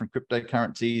 10 different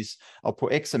cryptocurrencies. I'll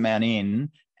put X amount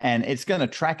in, and it's going to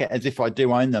track it as if I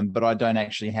do own them, but I don't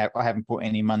actually I haven't put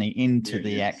any money into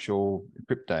the actual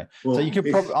crypto. Well, so you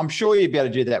could I'm sure you'd be able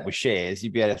to do that with shares.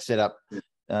 You'd be able to set up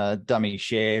dummy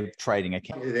share trading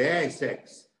account. The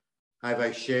ASX have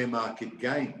a share market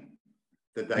game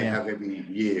that they have every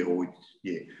year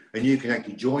and you can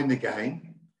actually join the game.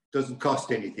 Doesn't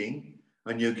cost anything,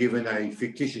 and you're given a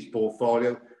fictitious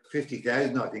portfolio,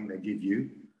 50,000 I think they give you,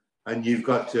 and you've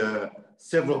got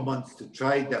several months to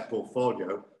trade that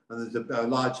portfolio, and there's a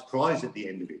large prize at the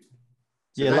end of it.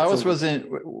 So Lois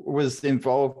was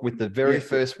involved with the very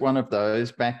first one of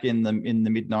those back in the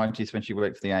mid-90s when she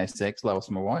worked for the ASX. Lois,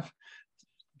 my wife,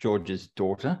 George's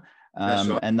daughter.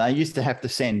 And they used to have to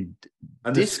send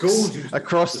discs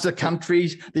across the country.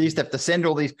 They used to have to send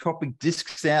all these copied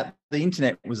discs out. The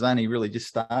internet was only really just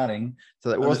starting, so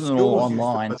that wasn't all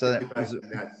online. So that was,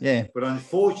 But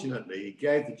unfortunately, it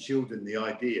gave the children the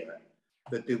idea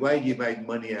that the way you made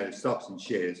money out of stocks and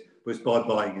shares was by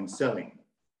buying and selling,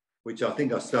 which I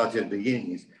think I started at the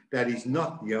beginning. That is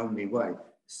not the only way.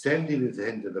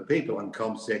 70% of the people on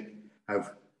ComSec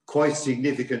have quite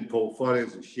significant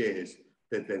portfolios of shares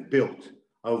that they've built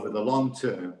over the long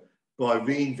term by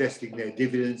reinvesting their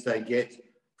dividends they get,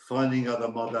 finding other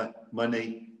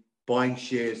money, buying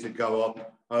shares that go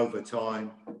up over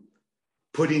time,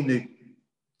 putting the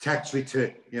tax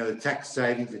return, the tax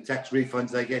savings, the tax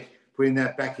refunds they get, putting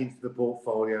that back into the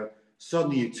portfolio.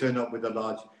 Suddenly you turn up with a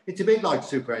large, it's a bit like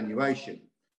superannuation.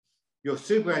 Your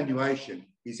superannuation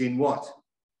is in what?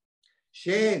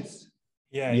 Shares.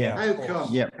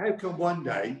 How come one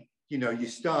day, you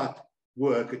start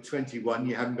work at 21,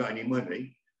 you haven't got any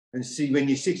money, and see when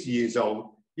you're 60 years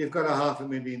old, you've got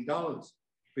 $500,000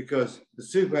 because the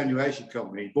superannuation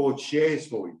company bought shares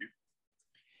for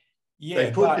you.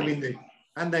 They put them in there,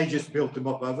 and they just built them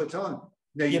up over time.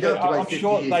 Now you don't have to wait 50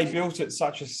 years. They built it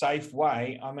such a safe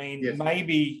way. I mean,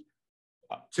 maybe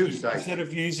instead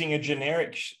of using a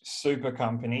generic super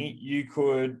company, you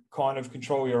could kind of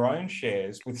control your own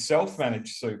shares with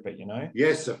self-managed super,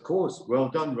 Yes, of course. Well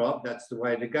done, Rob. That's the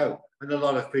way to go. And a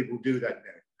lot of people do that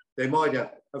now. They might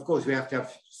have, of course, we have to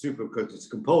have super because it's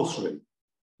compulsory.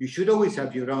 You should always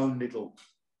have your own little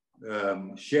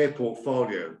share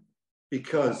portfolio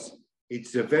because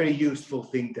it's a very useful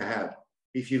thing to have.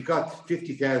 If you've got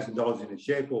 $50,000 in a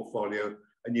share portfolio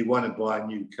and you want to buy a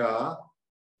new car,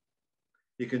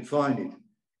 you can find it.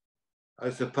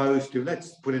 as opposed to,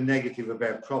 let's put a negative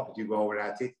about property while we're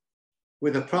at it.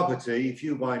 With a property, if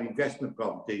you buy an investment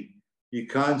property, you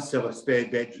can't sell a spare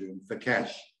bedroom for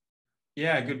cash.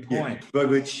 Yeah, good point. Yeah. But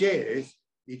with shares,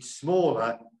 it's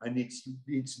smaller and it's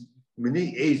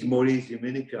more easily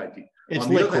manipulated. It's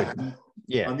on the liquid. Other hand,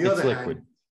 yeah, on the it's other liquid. hand,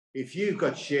 if you've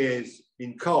got shares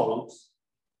in Coles,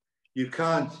 you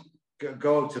can't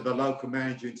go to the local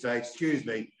manager and say, excuse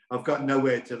me, I've got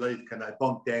nowhere to live. Can I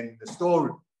bunk down in the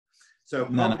storeroom? So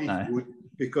property would,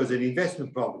 because an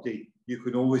investment property, you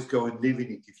can always go and live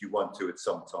in it if you want to at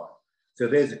some time. So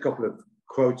there's a couple of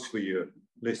quotes for your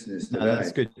listeners today. No,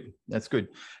 that's good. That's good.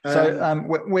 So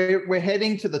we're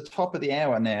heading to the top of the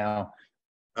hour now,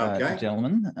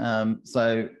 gentlemen.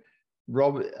 So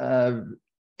Rob,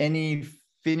 any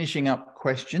finishing up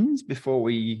questions before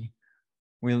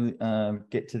we'll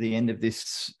get to the end of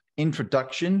this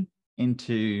introduction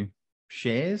into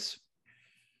shares?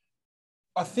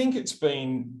 I think it's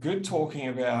been good talking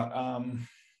about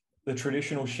the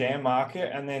traditional share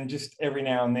market, and then just every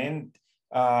now and then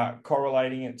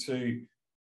correlating it to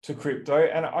crypto.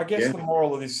 And I guess the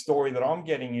moral of this story that I'm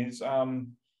getting is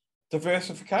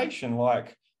diversification.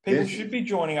 Like, people should be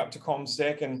joining up to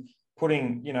CommSec and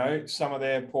putting, you know, some of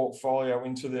their portfolio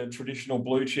into the traditional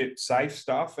blue chip safe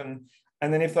stuff, and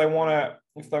then if they want to,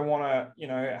 you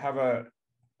know, have a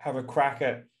crack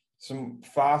at some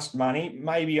fast money,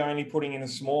 maybe only putting in a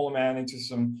small amount into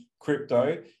some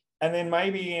crypto, and then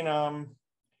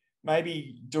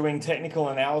maybe doing technical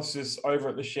analysis over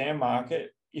at the share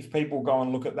market. If people go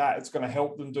and look at that, it's going to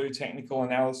help them do technical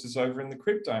analysis over in the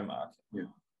crypto market. Yeah,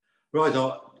 right.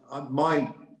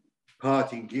 My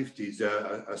parting gift is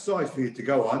a site for you to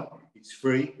go on. It's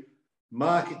free.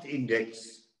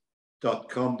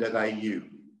 Marketindex.com.au.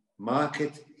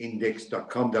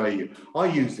 Marketindex.com.au. I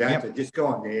use that. I just go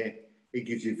on there. It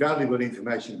gives you valuable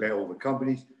information about all the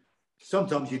companies.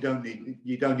 Sometimes you don't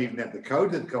even have the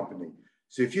code of the company.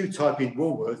 So if you type in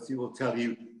Woolworths, it will tell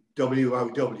you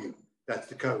WOW. That's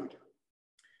the code.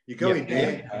 You go in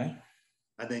there,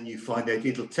 and then you find out,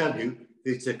 it'll tell you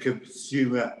it's a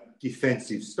consumer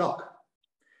defensive stock.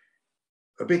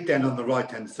 A bit down on the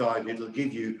right-hand side, it'll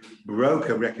give you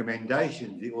broker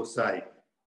recommendations. It will say,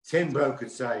 10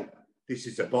 brokers say this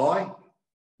is a buy,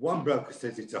 1 broker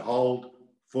says it's a hold,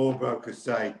 4 brokers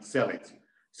say sell it.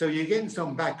 So you're getting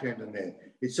some background on there.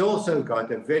 It's also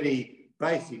got a very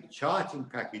basic charting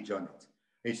package on it.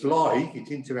 It's live, it's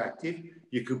interactive.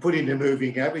 You can put in a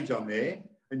moving average on there,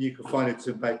 and you can find it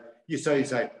some. You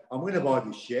say, I'm going to buy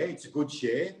this share. It's a good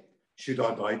share. Should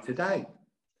I buy it today?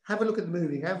 Have a look at the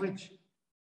moving average.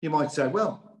 You might say,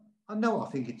 well, I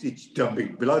think it's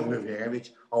done below the moving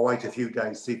average. I'll wait a few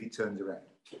days, see if it turns around.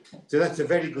 So that's a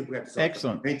very good website.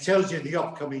 Excellent. And it tells you the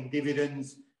upcoming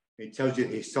dividends. It tells you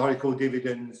the historical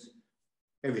dividends,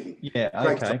 everything. Yeah,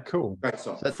 okay, cool. Great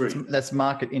site, so that's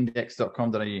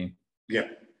marketindex.com.au. Yeah.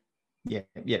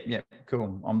 Yeah,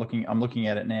 cool. I'm looking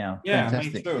at it now. Yeah,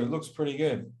 fantastic. Me too. It looks pretty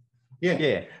good.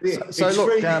 Yeah. So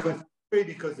look, free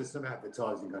because there's some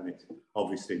advertising on it,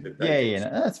 obviously. No,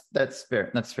 that's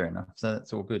fair. That's fair enough. So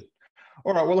that's all good.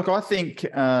 All right. Well, look, I think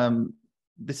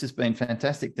this has been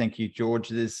fantastic. Thank you, George.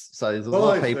 There's a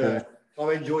lot of people.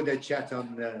 I've enjoyed that chat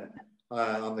on the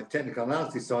technical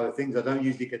analysis side of things. I don't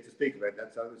usually get to speak about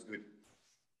that, so it was good.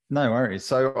 No worries.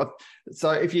 So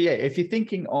if you're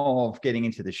thinking of getting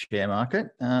into the share market,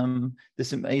 there's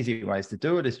some easy ways to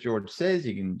do it. As George says,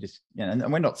 you can just, and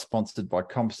we're not sponsored by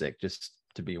CommSec, just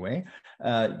to be aware.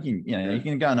 You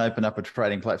can go and open up a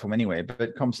trading platform anywhere,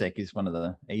 but CommSec is one of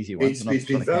the easy ones. It's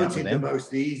been voted the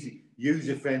most easy,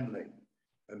 user-friendly.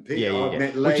 And people, I've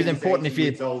met which is important if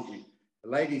you're the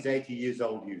lady's 80 years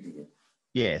old using it.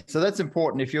 Yeah, so that's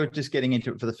important if you're just getting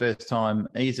into it for the first time.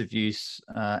 Ease of use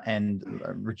and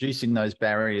reducing those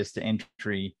barriers to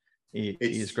entry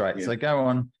is great. Yeah. So go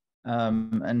on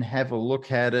and have a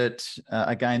look at it.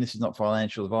 Again, this is not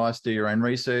financial advice. Do your own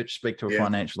research. Speak to a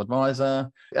financial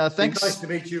advisor. Thanks. Nice to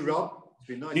meet you, Rob. It's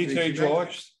been nice to meet you,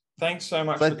 George. Thanks so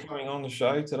much for coming on the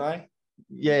show today.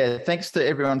 Yeah, thanks to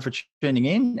everyone for tuning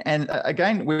in. And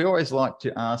again, we always like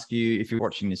to ask you, if you're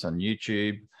watching this on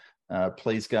YouTube,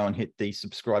 please go and hit the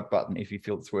subscribe button if you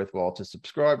feel it's worthwhile to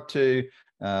subscribe to.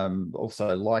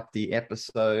 Also like the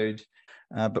episode.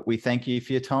 But we thank you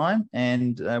for your time,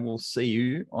 and we'll see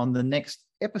you on the next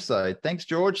episode. Thanks,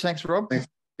 George. Thanks, Rob. Thanks.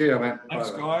 Yeah, man.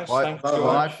 Thanks, guys. Bye. Thanks,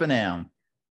 Bye for now.